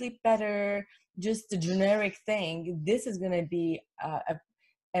healthy, sleep better, just a generic thing. This is going to be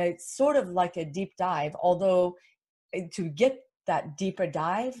a sort of like a deep dive, although to get that deeper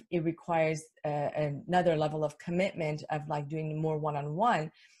dive, it requires another level of commitment of like doing more one-on-one.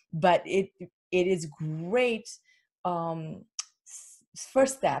 But it is great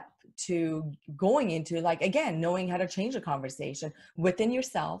first step to going into, like, again, knowing how to change a conversation within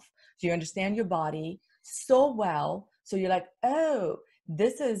yourself, so you understand your body so well, so you're like, oh,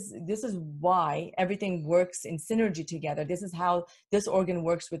 this is why everything works in synergy together. This is how this organ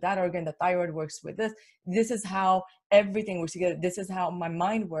works with that organ, the thyroid works with this is how everything works together. This is how my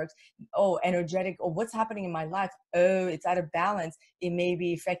mind works. Oh, energetic. Oh, what's happening in my life? Oh, it's out of balance. It may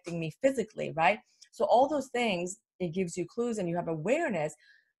be affecting me physically, right? So all those things, it gives you clues, and you have awareness,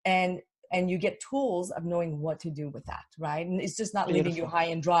 and you get tools of knowing what to do with that, right? And it's just not leaving you high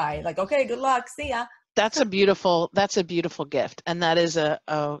and dry, like, okay, good luck, see ya. That's a beautiful gift, and that is a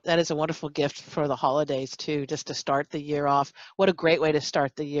wonderful gift for the holidays too, just to start the year off. What a great way to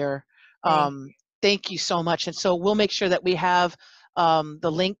start the year. Thank you so much. And so we'll make sure that we have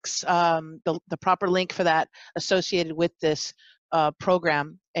the links, the proper link for that associated with this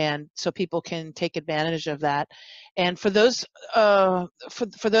program, and so people can take advantage of that. And for those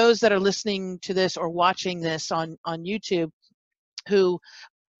for those that are listening to this or watching this on YouTube, who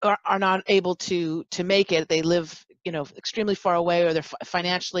are not able to make it, they live extremely far away, or they're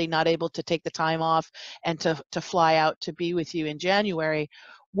financially not able to take the time off and to fly out to be with you in January,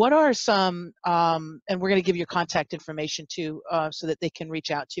 what are some, and we're going to give your contact information too, so that they can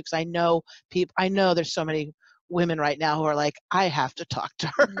reach out to you, because I know there's so many women right now who are like, I have to talk to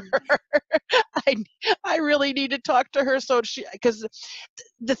her. I, I really need to talk to her. So because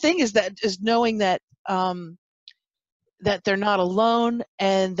the thing is knowing that, that they're not alone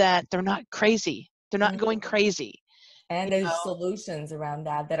and that they're not crazy. They're not going crazy. And You there's know? solutions around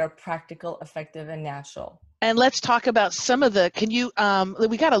that are practical, effective, and natural. And let's talk about some of the, can you,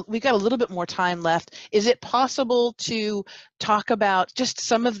 we got a little bit more time left. Is it possible to talk about just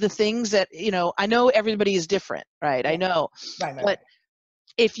some of the things that, I know everybody is different, right? Yeah. I know, Right, right, but right.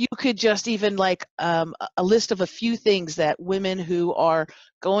 if you could just even like, a list of a few things that women who are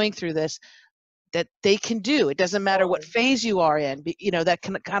going through this, that they can do. It doesn't matter what Totally. phase you are in, that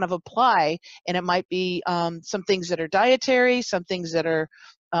can kind of apply. And it might be, some things that are dietary, some things that are,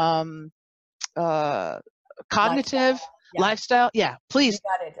 uh, cognitive, Lifestyle. Yeah, lifestyle. Yeah, you please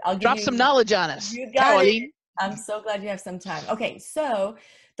got it. I'll give drop some you, knowledge on us, you got it. Caroline. I'm so glad you have some time. Okay, so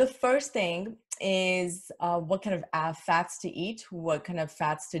the first thing is what kind of fats to eat, what kind of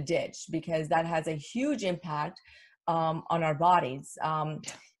fats to ditch, because that has a huge impact on our bodies.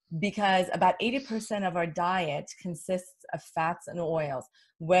 Because about 80% of our diet consists of fats and oils,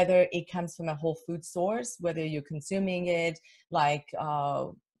 whether it comes from a whole food source, whether you're consuming it like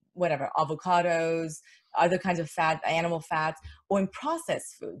whatever, avocados, other kinds of fat, animal fats, or in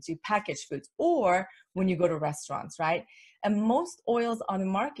processed foods, you packaged foods, or when you go to restaurants, right? And most oils on the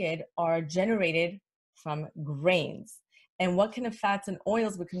market are generated from grains. And what kind of fats and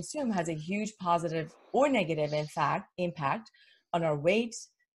oils we consume has a huge positive or negative, in fact, impact on our weight,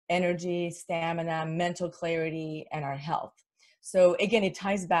 energy, stamina, mental clarity, and our health. So again, it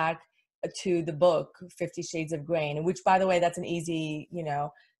ties back to the book 50 Shades of Grey, which, by the way, that's an easy,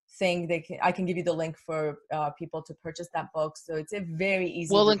 thing. I can give you the link for people to purchase that book. So it's a very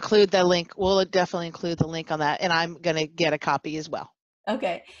easy We'll read. include the link. We'll definitely include the link on that, and I'm gonna get a copy as well.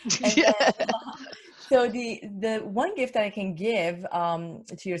 Okay. And then, so the one gift that I can give to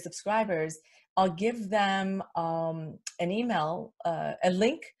your subscribers, I'll give them an email, a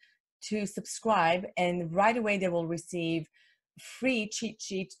link to subscribe, and right away they will receive free cheat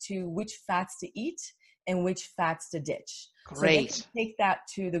sheet to which fats to eat and which fats to ditch. So they can Great. take that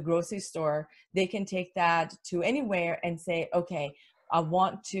to the grocery store. They can take that to anywhere and say, okay, I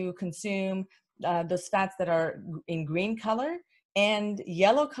want to consume those fats that are in green color and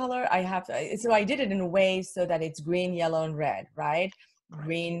yellow color. So I did it in a way so that it's green, yellow, and red, right?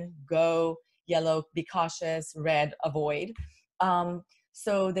 Green, go; yellow, be cautious; red, avoid.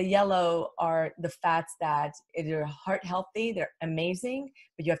 So the yellow are the fats that they're heart healthy, they're amazing,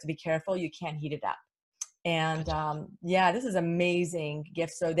 but you have to be careful. You can't heat it up. And yeah, this is amazing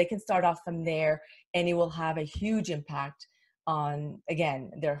gift. So they can start off from there, and it will have a huge impact on,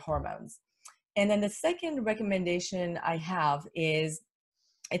 again, their hormones. And then the second recommendation I have is,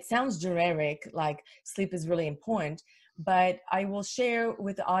 it sounds generic, like sleep is really important, but I will share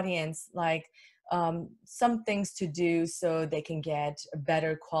with the audience like some things to do so they can get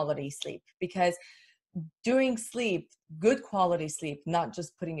better quality sleep. Because during sleep, good quality sleep, not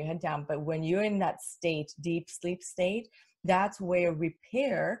just putting your head down, but when you're in that state, deep sleep state, that's where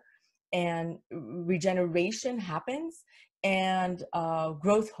repair and regeneration happens, and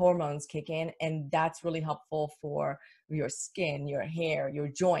growth hormones kick in, and that's really helpful for your skin, your hair, your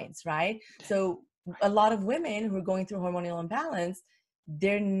joints, right? So a lot of women who are going through hormonal imbalance,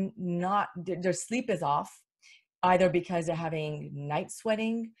 their sleep is off, either because they're having night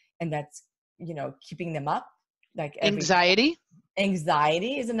sweating, and that's keeping them up like every Anxiety,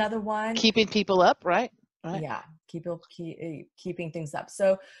 anxiety is another one. keeping people up, right? Right. Yeah, keeping things up.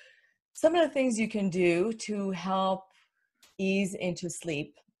 So some of the things you can do to help ease into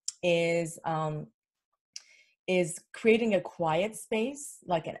sleep is creating a quiet space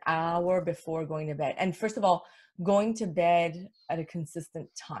like an hour before going to bed. And first of all, going to bed at a consistent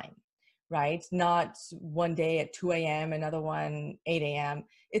time, right? Not one day at 2 a.m., another one 8 a.m.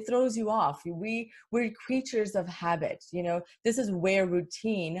 It throws you off. We're creatures of habit. This is where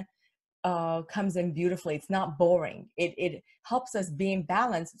routine comes in beautifully. It's not boring. It helps us be in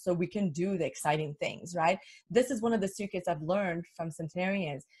balance so we can do the exciting things, right? This is one of the secrets I've learned from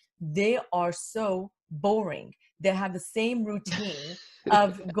centenarians. They are so boring. They have the same routine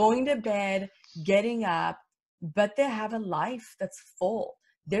of going to bed, getting up, but they have a life that's full.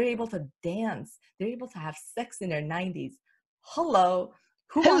 They're able to dance. They're able to have sex in their 90s. Hello.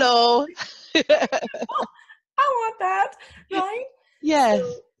 Who wants? Hello. Oh, I want that, right? So Yes.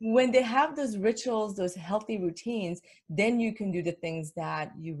 when they have those rituals, those healthy routines, then you can do the things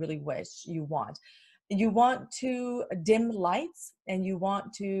that you really wish you want. you want to dim lights, and you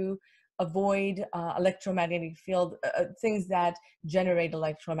want to avoid electromagnetic field, things that generate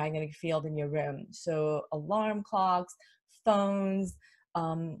electromagnetic field in your room. So alarm clocks, phones,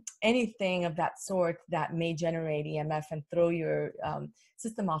 anything of that sort that may generate EMF and throw your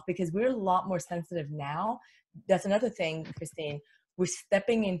system off, because we're a lot more sensitive now. That's another thing, Christine. We're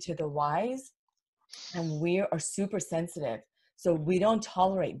stepping into the wise, and we are super sensitive. So we don't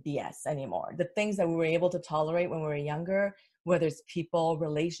tolerate BS anymore. The things that we were able to tolerate when we were younger, whether it's people,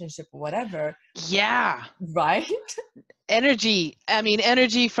 relationship, whatever, Yeah. right? Energy. I mean,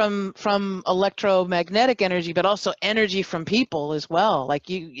 energy from electromagnetic energy, but also energy from people as well. Like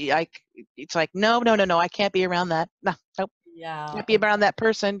it's like, no, no, no, no, I can't be around that. No, nope. Yeah, Can't be around that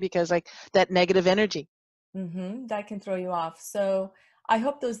person because like that negative energy. that can throw you off. So I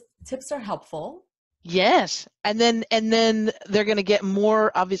hope those tips are helpful. Yes. And then they're going to get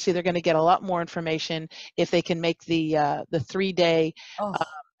more, obviously they're going to get a lot more information if they can make the 3-day, Oh,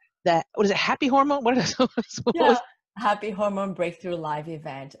 that, what is it? Happy hormone? What is what yeah. was, Happy Hormone Breakthrough live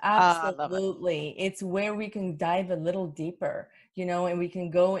event. I love it. Absolutely. It's where we can dive a little deeper, and we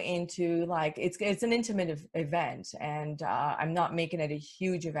can go into, like, it's an intimate event. And I'm not making it a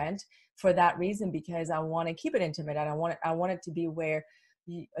huge event for that reason, because I want to keep it intimate. And I want it to be where,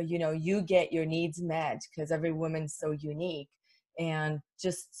 you get your needs met, because every woman's so unique. And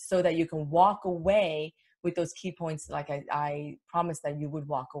just so that you can walk away with those key points, like I promised that you would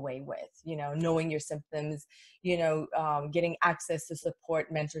walk away with, knowing your symptoms, getting access to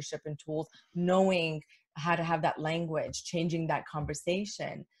support, mentorship, and tools, knowing how to have that language, changing that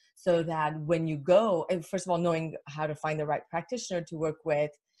conversation, so that when you go, and first of all, knowing how to find the right practitioner to work with,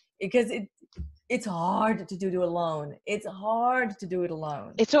 because it's hard to do it alone. It's hard to do it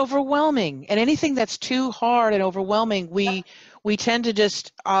alone. It's overwhelming, and anything that's too hard and overwhelming, we tend to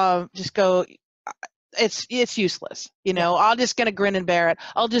just go, it's useless. Yeah. I'll just gonna grin and bear it.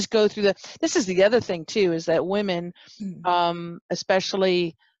 I'll just go through this is the other thing too, is that women,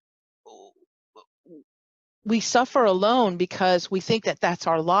 especially, we suffer alone because we think that that's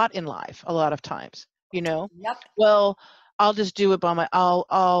our lot in life a lot of times. Yep. Well, I'll just do it by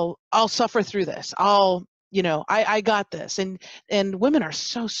I'll suffer through this. I got this. And women are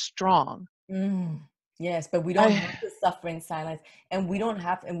so strong. Yes, but we don't have to suffer in silence, and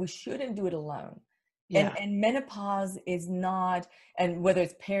we shouldn't do it alone. Yeah. And menopause is not, and whether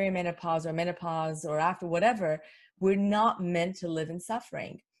it's perimenopause or menopause or after, whatever, we're not meant to live in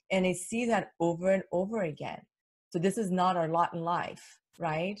suffering. And I see that over and over again. So this is not our lot in life,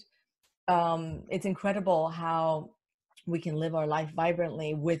 right? It's incredible how we can live our life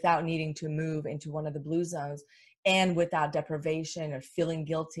vibrantly without needing to move into one of the blue zones, and without deprivation or feeling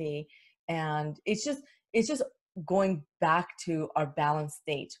guilty. And it's just going back to our balanced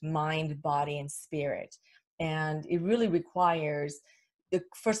state, mind, body, and spirit. And it really requires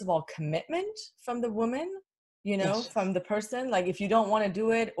first of all, commitment from the woman, Yes. from the person. Like, if you don't want to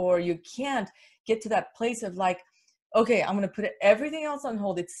do it, or you can't get to that place of, like, okay, I'm going to put everything else on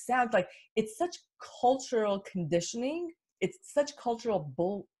hold. It sounds like it's such cultural conditioning. It's such cultural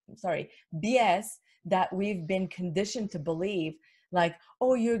BS, that we've been conditioned to believe, like,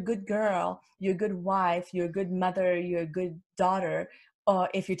 oh, you're a good girl, you're a good wife, you're a good mother, you're a good daughter,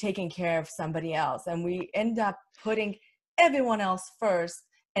 if you're taking care of somebody else. And we end up putting everyone else first,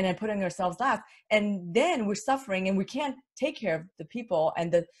 and then putting ourselves last. And then we're suffering, and we can't take care of the people.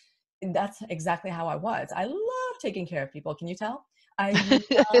 And that's exactly how I was. I love taking care of people. Can you tell? I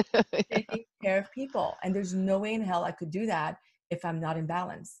love taking care of people. And there's no way in hell I could do that if I'm not in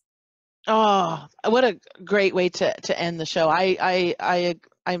balance. Oh, what a great way to end the show.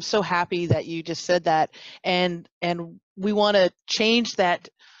 I'm so happy that you just said that, and we want to change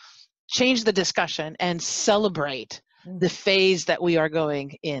the discussion and celebrate the phase that we are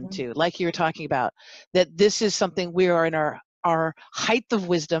going into. Like you were talking about, that this is something, we are in our height of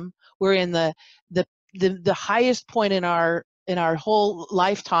wisdom. We're in the highest point in our whole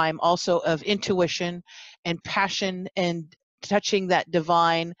lifetime, also, of intuition and passion and touching that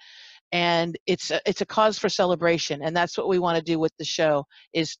divine. And it's a cause for celebration, and that's what we want to do with the show,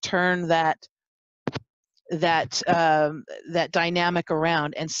 is turn that dynamic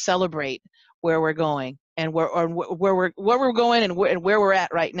around and celebrate where we're going, and where we're going, and where we're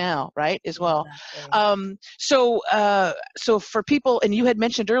at right now, right, as well. Exactly. So for people, and you had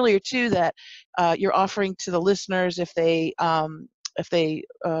mentioned earlier too that you're offering to the listeners, if they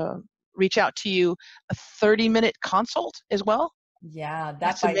reach out to you, a 30-minute consult as well. Yeah, that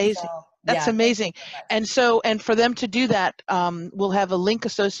That's by amazing. itself. That's Yeah, thank you amazing. so much. And for them to do that, we'll have a link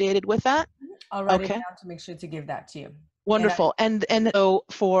associated with that. I'll write it Okay. down to make sure to give that to you. And I, Wonderful. And so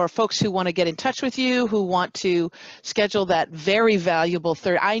for folks who want to get in touch with you, who want to schedule that very valuable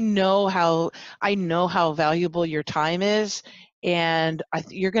third, I know how valuable your time is, and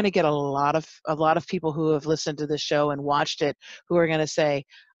you're going to get a lot of people who have listened to this show and watched it who are going to say,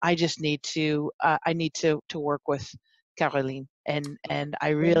 I need to work with Caroline, and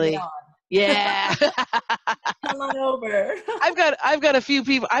I bring it really, on. yeah. Come on over. I've got a few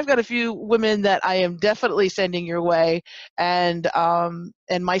people, I've got a few women that I am definitely sending your way, and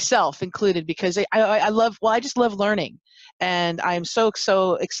myself included, because I love, well, I just love learning, and I'm so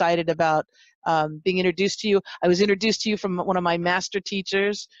excited about being introduced to you. I was introduced to you from one of my master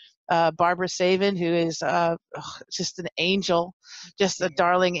teachers, Barbara Savin, who is just an angel, just a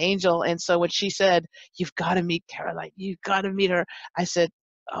darling angel. And so when she said, "You've got to meet Caroline, you've got to meet her," I said,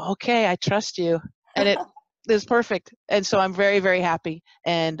 "Okay, I trust you," and it is perfect. And so I'm very happy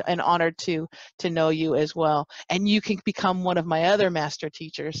and honored to know you as well. And you can become one of my other master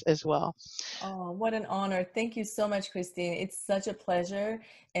teachers as well. Oh, what an honor. Thank you so much, Christine. It's such a pleasure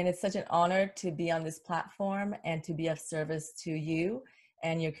and it's such an honor to be on this platform and to be of service to you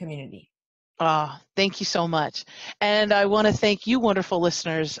and your community. Thank you so much. And I want to thank you, wonderful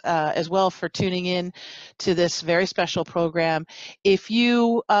listeners, as well, for tuning in to this very special program. If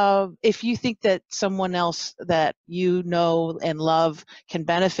you think that someone else that you know and love can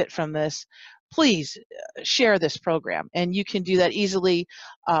benefit from this, please share this program. And you can do that easily.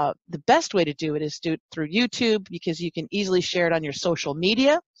 The best way to do it is do it through YouTube, because you can easily share it on your social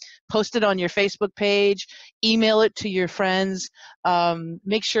media, post it on your Facebook page, email it to your friends.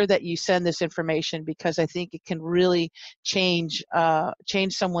 Make sure that you send this information, because I think it can really change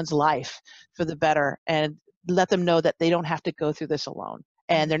someone's life for the better, and let them know that they don't have to go through this alone,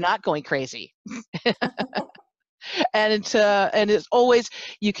 and they're not going crazy. And as always,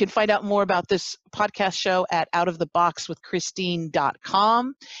 you can find out more about this podcast show at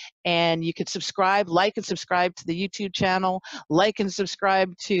outoftheboxwithchristine.com. And you can like and subscribe to the YouTube channel, like and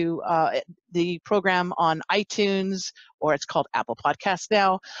subscribe to the program on iTunes, or it's called Apple Podcasts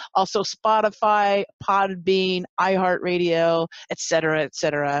now, also Spotify, Podbean, iHeartRadio, etc.,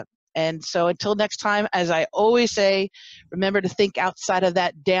 etc. And so until next time, as I always say, remember to think outside of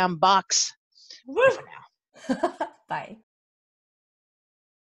that damn box. Woo! Bye.